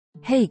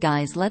Hey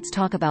guys, let's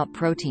talk about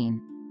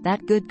protein.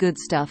 That good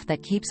stuff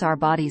that keeps our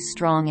bodies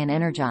strong and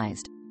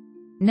energized.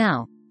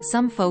 Now,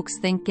 some folks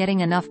think getting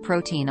enough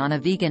protein on a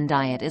vegan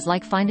diet is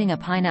like finding a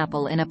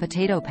pineapple in a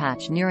potato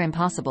patch, near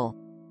impossible.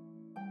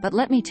 But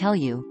let me tell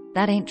you,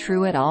 that ain't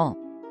true at all.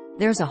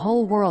 There's a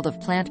whole world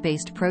of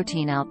plant-based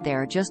protein out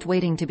there just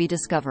waiting to be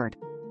discovered.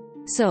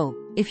 So,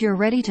 if you're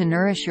ready to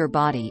nourish your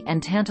body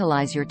and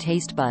tantalize your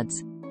taste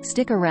buds,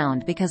 stick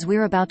around because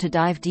we're about to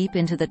dive deep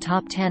into the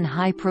top 10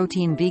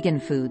 high-protein vegan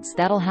foods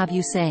that'll have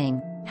you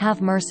saying,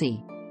 "Have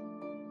mercy."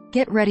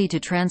 Get ready to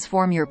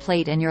transform your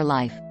plate and your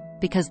life,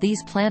 because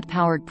these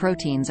plant-powered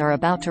proteins are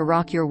about to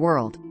rock your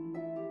world.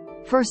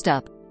 First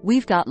up,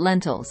 we've got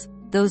lentils,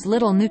 those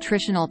little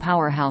nutritional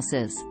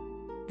powerhouses.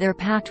 They're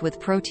packed with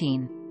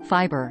protein,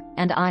 fiber,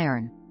 and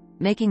iron,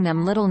 making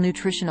them little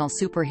nutritional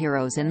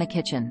superheroes in the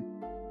kitchen.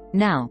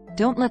 Now,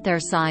 don't let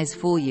their size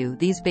fool you.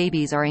 These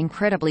babies are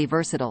incredibly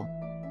versatile.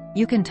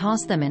 You can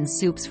toss them in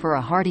soups for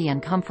a hearty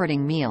and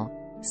comforting meal,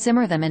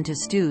 simmer them into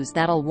stews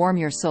that'll warm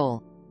your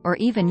soul, or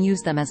even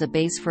use them as a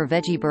base for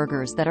veggie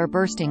burgers that are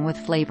bursting with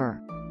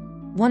flavor.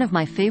 One of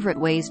my favorite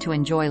ways to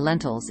enjoy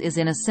lentils is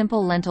in a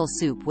simple lentil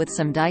soup with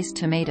some diced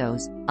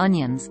tomatoes,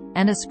 onions,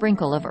 and a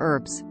sprinkle of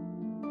herbs.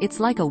 It's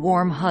like a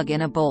warm hug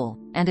in a bowl,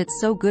 and it's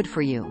so good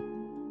for you.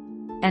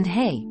 And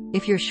hey,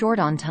 if you're short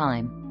on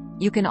time,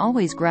 you can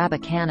always grab a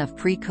can of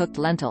pre-cooked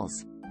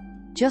lentils.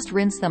 Just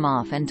rinse them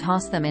off and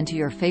toss them into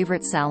your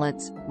favorite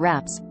salads,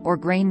 wraps, or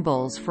grain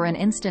bowls for an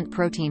instant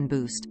protein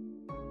boost.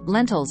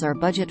 Lentils are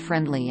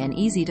budget-friendly and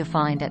easy to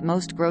find at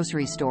most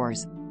grocery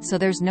stores, so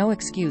there's no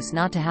excuse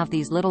not to have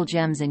these little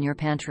gems in your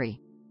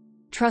pantry.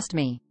 Trust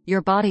me,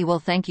 your body will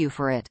thank you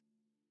for it.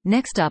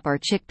 Next up are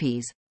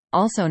chickpeas,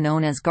 also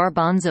known as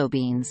garbanzo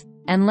beans,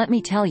 and let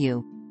me tell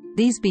you,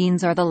 these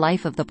beans are the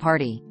life of the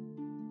party.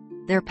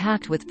 They're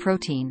packed with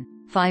protein,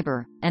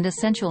 fiber, and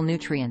essential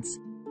nutrients,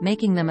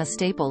 making them a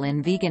staple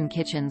in vegan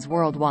kitchens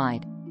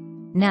worldwide.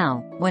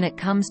 Now, when it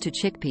comes to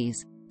chickpeas,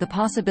 the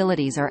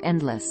possibilities are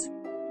endless.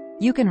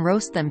 You can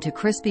roast them to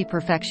crispy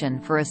perfection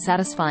for a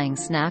satisfying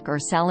snack or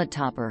salad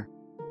topper.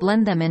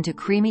 Blend them into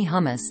creamy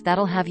hummus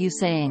that'll have you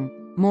saying,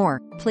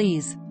 "More,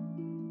 please."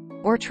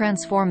 Or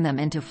transform them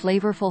into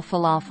flavorful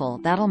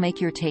falafel that'll make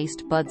your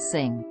taste buds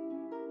sing.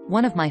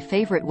 One of my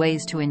favorite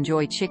ways to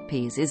enjoy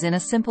chickpeas is in a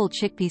simple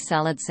chickpea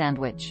salad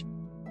sandwich.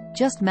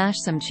 Just mash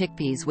some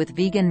chickpeas with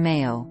vegan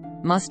mayo,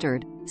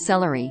 mustard,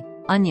 celery,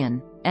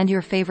 onion, and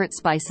your favorite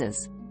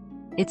spices.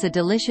 It's a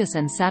delicious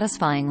and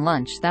satisfying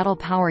lunch that'll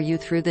power you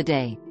through the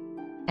day.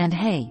 And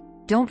hey,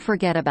 don't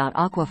forget about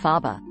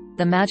aquafaba,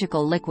 the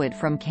magical liquid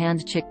from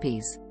canned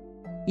chickpeas.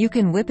 You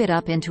can whip it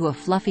up into a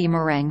fluffy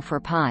meringue for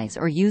pies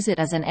or use it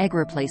as an egg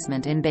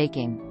replacement in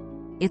baking.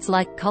 It's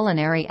like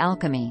culinary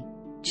alchemy.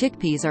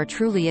 Chickpeas are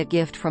truly a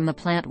gift from the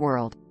plant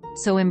world,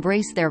 so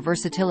embrace their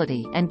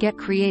versatility and get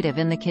creative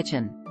in the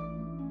kitchen.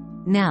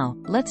 Now,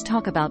 let's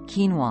talk about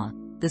quinoa,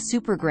 the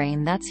super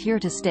grain that's here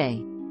to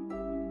stay.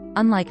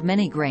 Unlike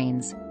many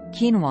grains,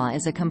 quinoa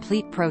is a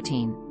complete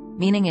protein,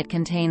 meaning it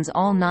contains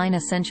all 9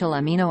 essential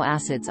amino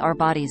acids our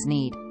bodies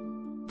need.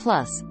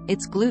 Plus,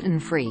 it's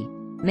gluten-free,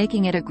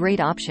 making it a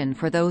great option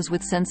for those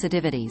with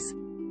sensitivities.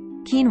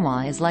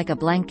 Quinoa is like a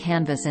blank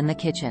canvas in the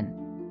kitchen.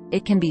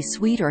 It can be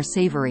sweet or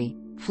savory,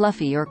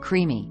 fluffy or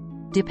creamy,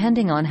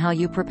 depending on how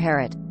you prepare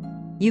it.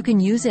 You can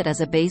use it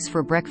as a base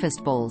for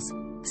breakfast bowls,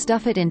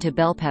 stuff it into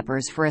bell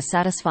peppers for a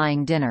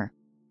satisfying dinner,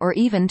 or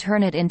even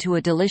turn it into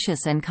a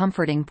delicious and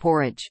comforting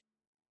porridge.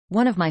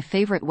 One of my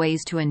favorite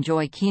ways to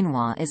enjoy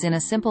quinoa is in a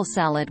simple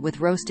salad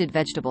with roasted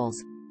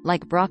vegetables,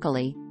 like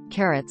broccoli,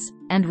 carrots,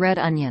 and red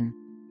onion.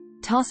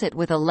 Toss it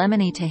with a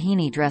lemony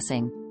tahini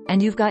dressing,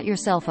 and you've got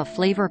yourself a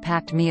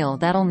flavor-packed meal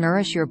that'll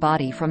nourish your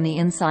body from the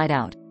inside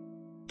out.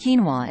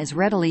 Quinoa is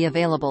readily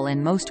available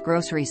in most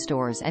grocery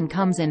stores and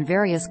comes in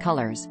various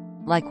colors,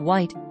 like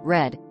white,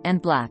 red,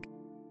 and black.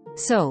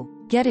 So,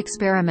 get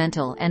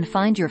experimental and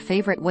find your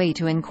favorite way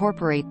to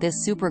incorporate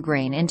this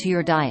supergrain into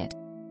your diet.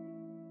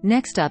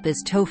 Next up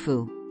is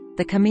tofu,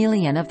 the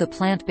chameleon of the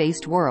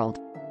plant-based world.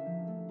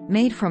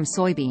 Made from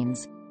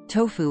soybeans,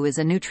 tofu is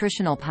a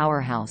nutritional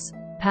powerhouse,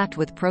 packed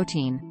with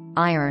protein,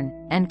 iron,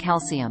 and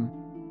calcium.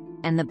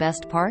 And the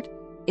best part?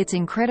 It's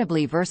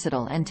incredibly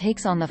versatile and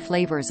takes on the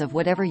flavors of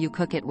whatever you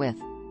cook it with.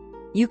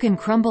 You can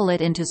crumble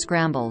it into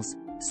scrambles,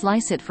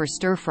 slice it for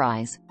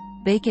stir-fries,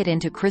 bake it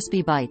into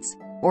crispy bites,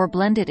 or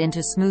blend it into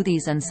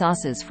smoothies and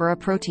sauces for a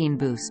protein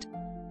boost.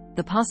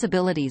 The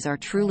possibilities are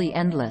truly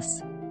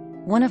endless.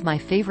 One of my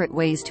favorite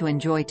ways to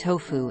enjoy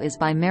tofu is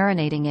by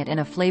marinating it in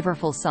a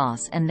flavorful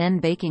sauce and then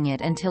baking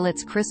it until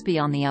it's crispy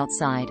on the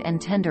outside and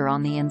tender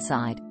on the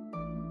inside.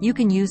 You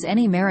can use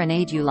any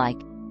marinade you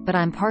like, but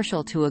I'm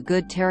partial to a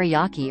good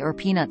teriyaki or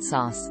peanut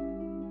sauce.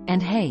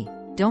 And hey,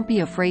 don't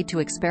be afraid to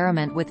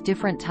experiment with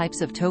different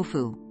types of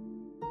tofu.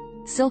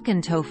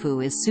 Silken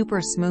tofu is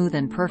super smooth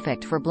and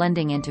perfect for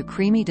blending into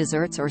creamy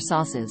desserts or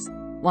sauces,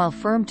 while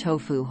firm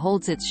tofu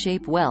holds its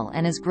shape well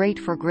and is great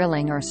for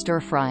grilling or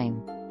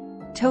stir-frying.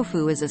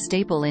 Tofu is a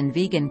staple in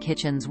vegan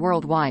kitchens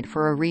worldwide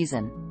for a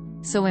reason,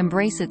 so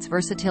embrace its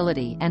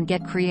versatility and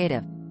get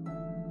creative.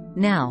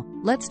 Now,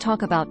 let's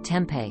talk about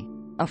tempeh,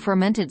 a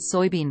fermented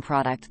soybean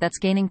product that's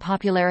gaining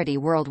popularity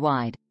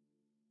worldwide.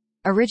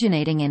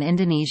 Originating in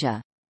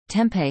Indonesia,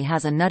 tempeh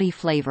has a nutty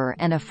flavor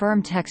and a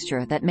firm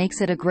texture that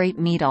makes it a great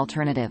meat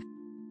alternative.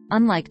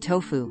 Unlike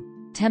tofu,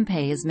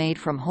 tempeh is made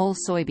from whole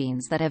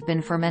soybeans that have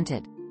been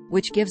fermented,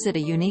 which gives it a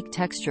unique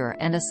texture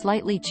and a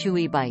slightly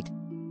chewy bite.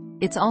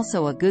 It's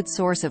also a good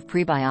source of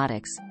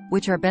prebiotics,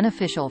 which are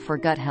beneficial for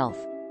gut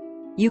health.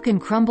 You can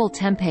crumble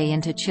tempeh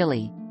into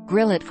chili,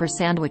 grill it for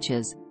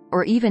sandwiches,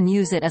 or even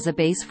use it as a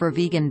base for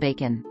vegan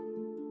bacon.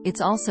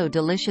 It's also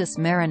delicious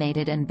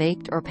marinated and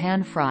baked or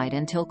pan-fried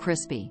until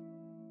crispy.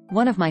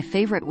 One of my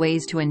favorite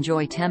ways to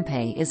enjoy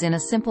tempeh is in a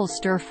simple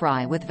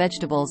stir-fry with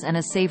vegetables and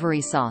a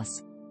savory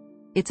sauce.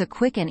 It's a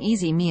quick and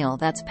easy meal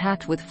that's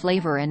packed with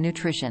flavor and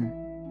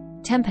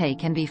nutrition. Tempeh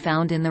can be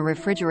found in the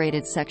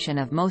refrigerated section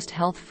of most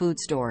health food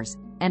stores,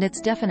 and it's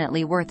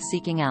definitely worth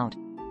seeking out.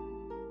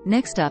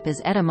 Next up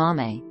is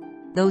edamame,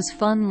 those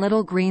fun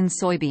little green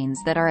soybeans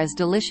that are as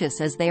delicious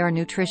as they are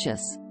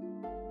nutritious.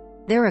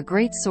 They're a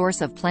great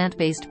source of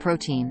plant-based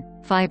protein,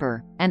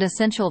 fiber, and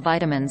essential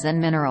vitamins and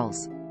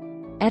minerals.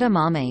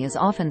 Edamame is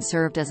often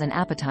served as an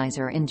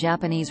appetizer in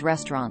Japanese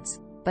restaurants,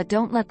 but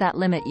don't let that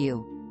limit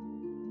you.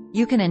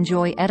 You can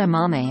enjoy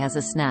edamame as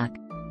a snack,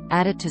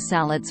 add it to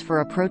salads for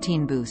a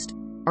protein boost,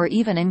 or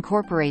even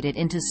incorporate it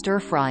into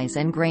stir-fries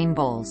and grain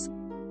bowls.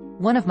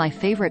 One of my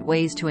favorite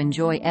ways to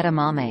enjoy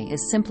edamame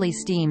is simply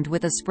steamed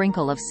with a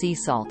sprinkle of sea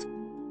salt.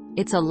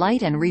 It's a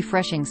light and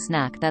refreshing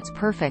snack that's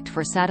perfect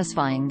for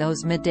satisfying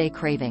those midday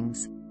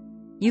cravings.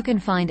 You can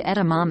find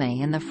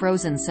edamame in the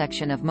frozen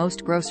section of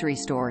most grocery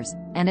stores,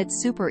 and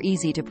it's super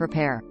easy to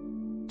prepare.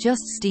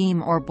 Just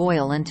steam or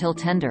boil until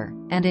tender,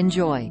 and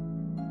enjoy.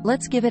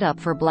 Let's give it up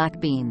for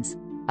black beans,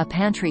 a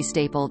pantry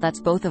staple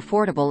that's both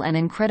affordable and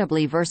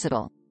incredibly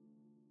versatile.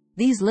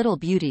 These little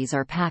beauties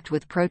are packed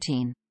with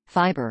protein,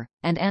 fiber,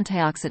 and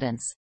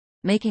antioxidants,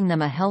 making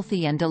them a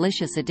healthy and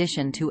delicious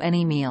addition to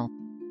any meal.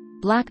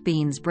 Black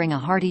beans bring a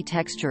hearty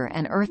texture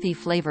and earthy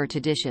flavor to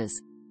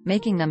dishes,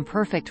 making them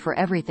perfect for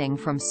everything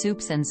from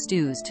soups and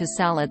stews to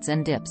salads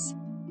and dips.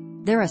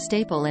 They're a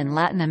staple in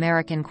Latin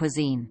American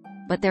cuisine,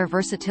 but their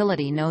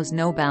versatility knows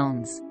no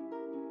bounds.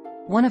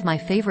 One of my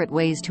favorite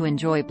ways to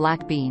enjoy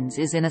black beans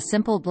is in a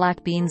simple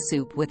black bean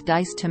soup with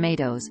diced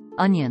tomatoes,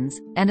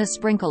 onions, and a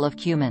sprinkle of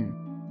cumin.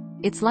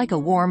 It's like a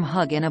warm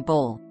hug in a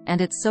bowl,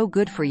 and it's so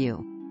good for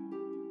you.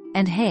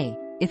 And hey,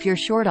 if you're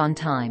short on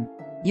time,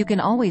 you can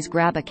always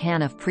grab a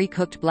can of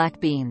pre-cooked black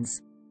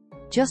beans.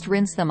 Just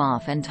rinse them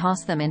off and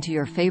toss them into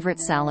your favorite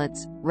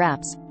salads,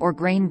 wraps, or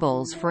grain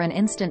bowls for an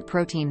instant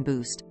protein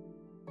boost.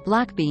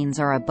 Black beans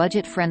are a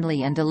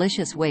budget-friendly and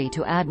delicious way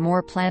to add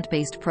more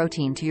plant-based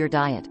protein to your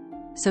diet,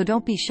 so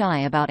don't be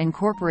shy about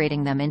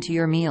incorporating them into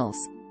your meals.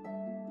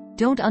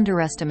 Don't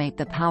underestimate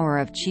the power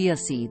of chia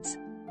seeds,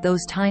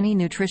 those tiny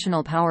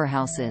nutritional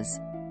powerhouses.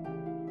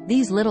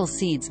 These little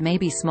seeds may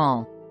be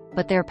small,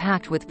 but they're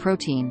packed with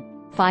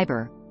protein,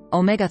 fiber,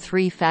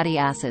 omega-3 fatty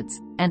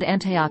acids, and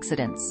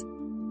antioxidants.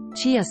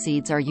 Chia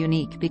seeds are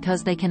unique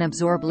because they can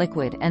absorb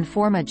liquid and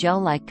form a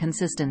gel-like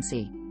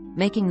consistency,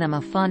 making them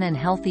a fun and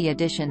healthy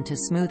addition to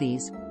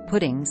smoothies,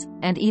 puddings,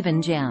 and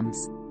even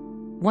jams.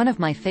 One of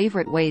my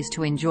favorite ways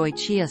to enjoy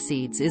chia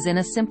seeds is in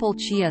a simple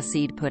chia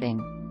seed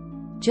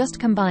pudding. Just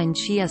combine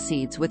chia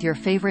seeds with your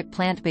favorite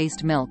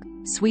plant-based milk,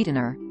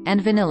 sweetener,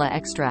 and vanilla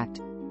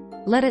extract.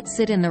 Let it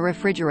sit in the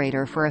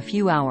refrigerator for a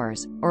few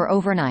hours, or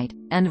overnight,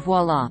 and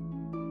voila!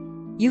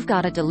 You've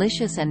got a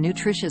delicious and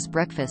nutritious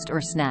breakfast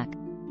or snack.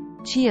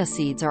 Chia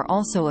seeds are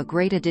also a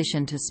great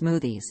addition to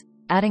smoothies,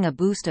 adding a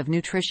boost of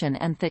nutrition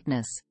and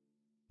thickness.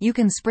 You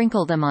can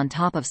sprinkle them on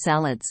top of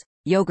salads,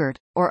 yogurt,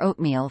 or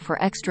oatmeal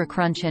for extra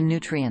crunch and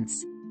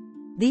nutrients.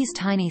 These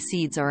tiny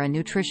seeds are a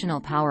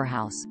nutritional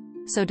powerhouse,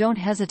 so don't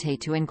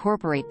hesitate to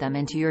incorporate them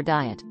into your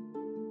diet.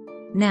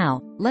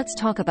 Now, let's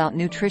talk about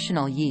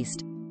nutritional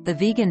yeast, the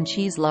vegan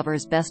cheese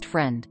lover's best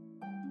friend.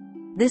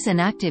 This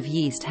inactive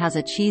yeast has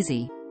a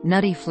cheesy,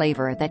 nutty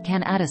flavor that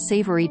can add a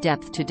savory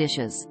depth to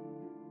dishes.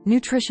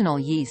 Nutritional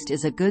yeast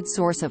is a good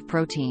source of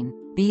protein,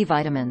 B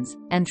vitamins,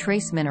 and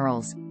trace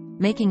minerals,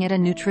 making it a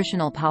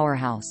nutritional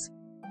powerhouse.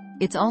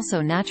 It's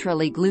also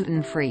naturally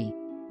gluten-free,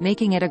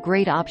 making it a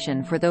great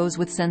option for those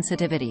with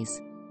sensitivities.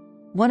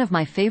 One of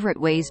my favorite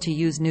ways to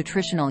use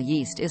nutritional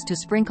yeast is to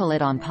sprinkle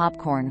it on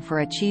popcorn for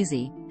a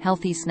cheesy,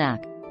 healthy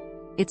snack.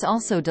 It's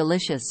also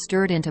delicious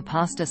stirred into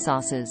pasta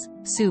sauces,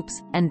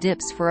 soups, and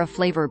dips for a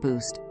flavor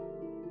boost.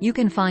 You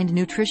can find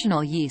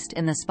nutritional yeast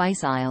in the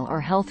spice aisle or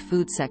health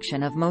food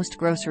section of most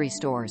grocery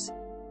stores.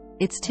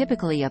 It's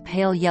typically a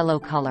pale yellow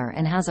color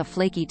and has a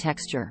flaky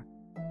texture.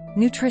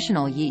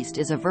 Nutritional yeast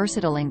is a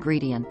versatile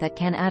ingredient that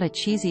can add a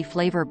cheesy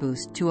flavor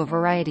boost to a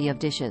variety of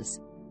dishes.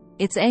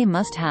 It's a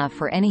must-have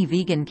for any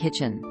vegan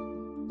kitchen.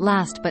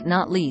 Last but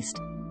not least,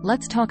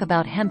 let's talk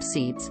about hemp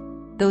seeds,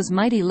 those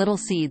mighty little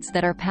seeds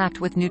that are packed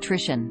with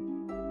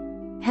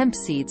nutrition. Hemp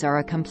seeds are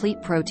a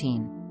complete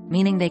protein,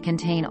 meaning they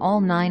contain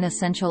all 9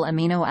 essential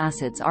amino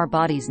acids our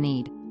bodies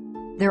need.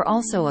 They're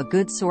also a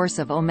good source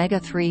of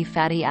omega-3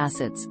 fatty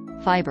acids,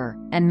 fiber,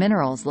 and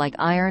minerals like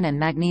iron and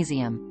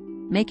magnesium,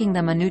 making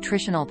them a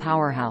nutritional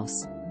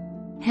powerhouse.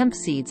 Hemp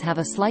seeds have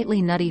a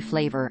slightly nutty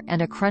flavor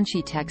and a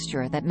crunchy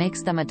texture that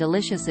makes them a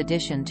delicious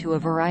addition to a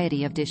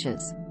variety of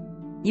dishes.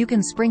 You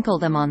can sprinkle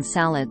them on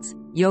salads,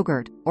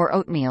 yogurt, or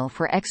oatmeal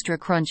for extra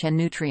crunch and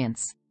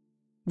nutrients.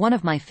 One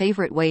of my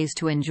favorite ways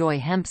to enjoy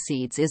hemp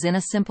seeds is in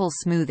a simple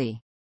smoothie.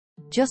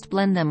 Just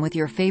blend them with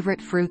your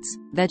favorite fruits,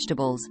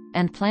 vegetables,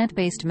 and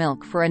plant-based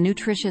milk for a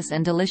nutritious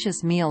and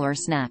delicious meal or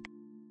snack.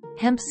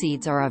 Hemp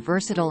seeds are a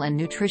versatile and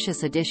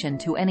nutritious addition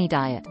to any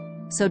diet,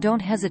 so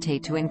don't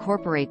hesitate to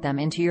incorporate them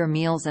into your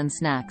meals and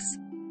snacks.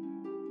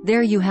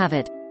 There you have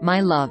it,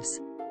 my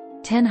loves.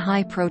 10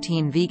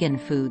 high-protein vegan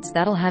foods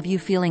that'll have you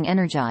feeling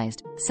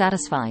energized,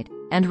 satisfied,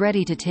 and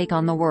ready to take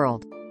on the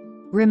world.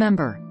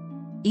 Remember,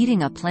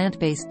 eating a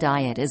plant-based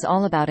diet is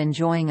all about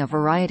enjoying a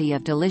variety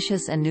of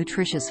delicious and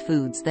nutritious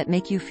foods that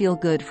make you feel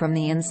good from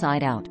the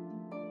inside out.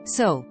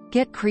 So,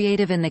 get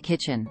creative in the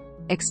kitchen,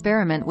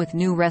 experiment with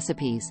new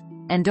recipes,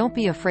 and don't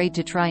be afraid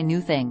to try new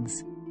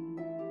things.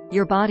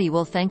 Your body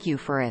will thank you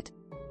for it.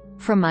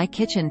 From my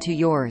kitchen to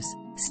yours,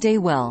 stay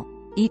well,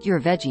 eat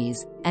your veggies,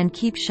 and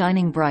keep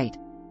shining bright.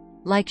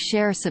 Like,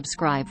 share,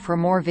 subscribe for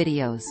more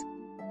videos.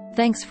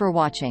 Thanks for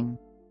watching.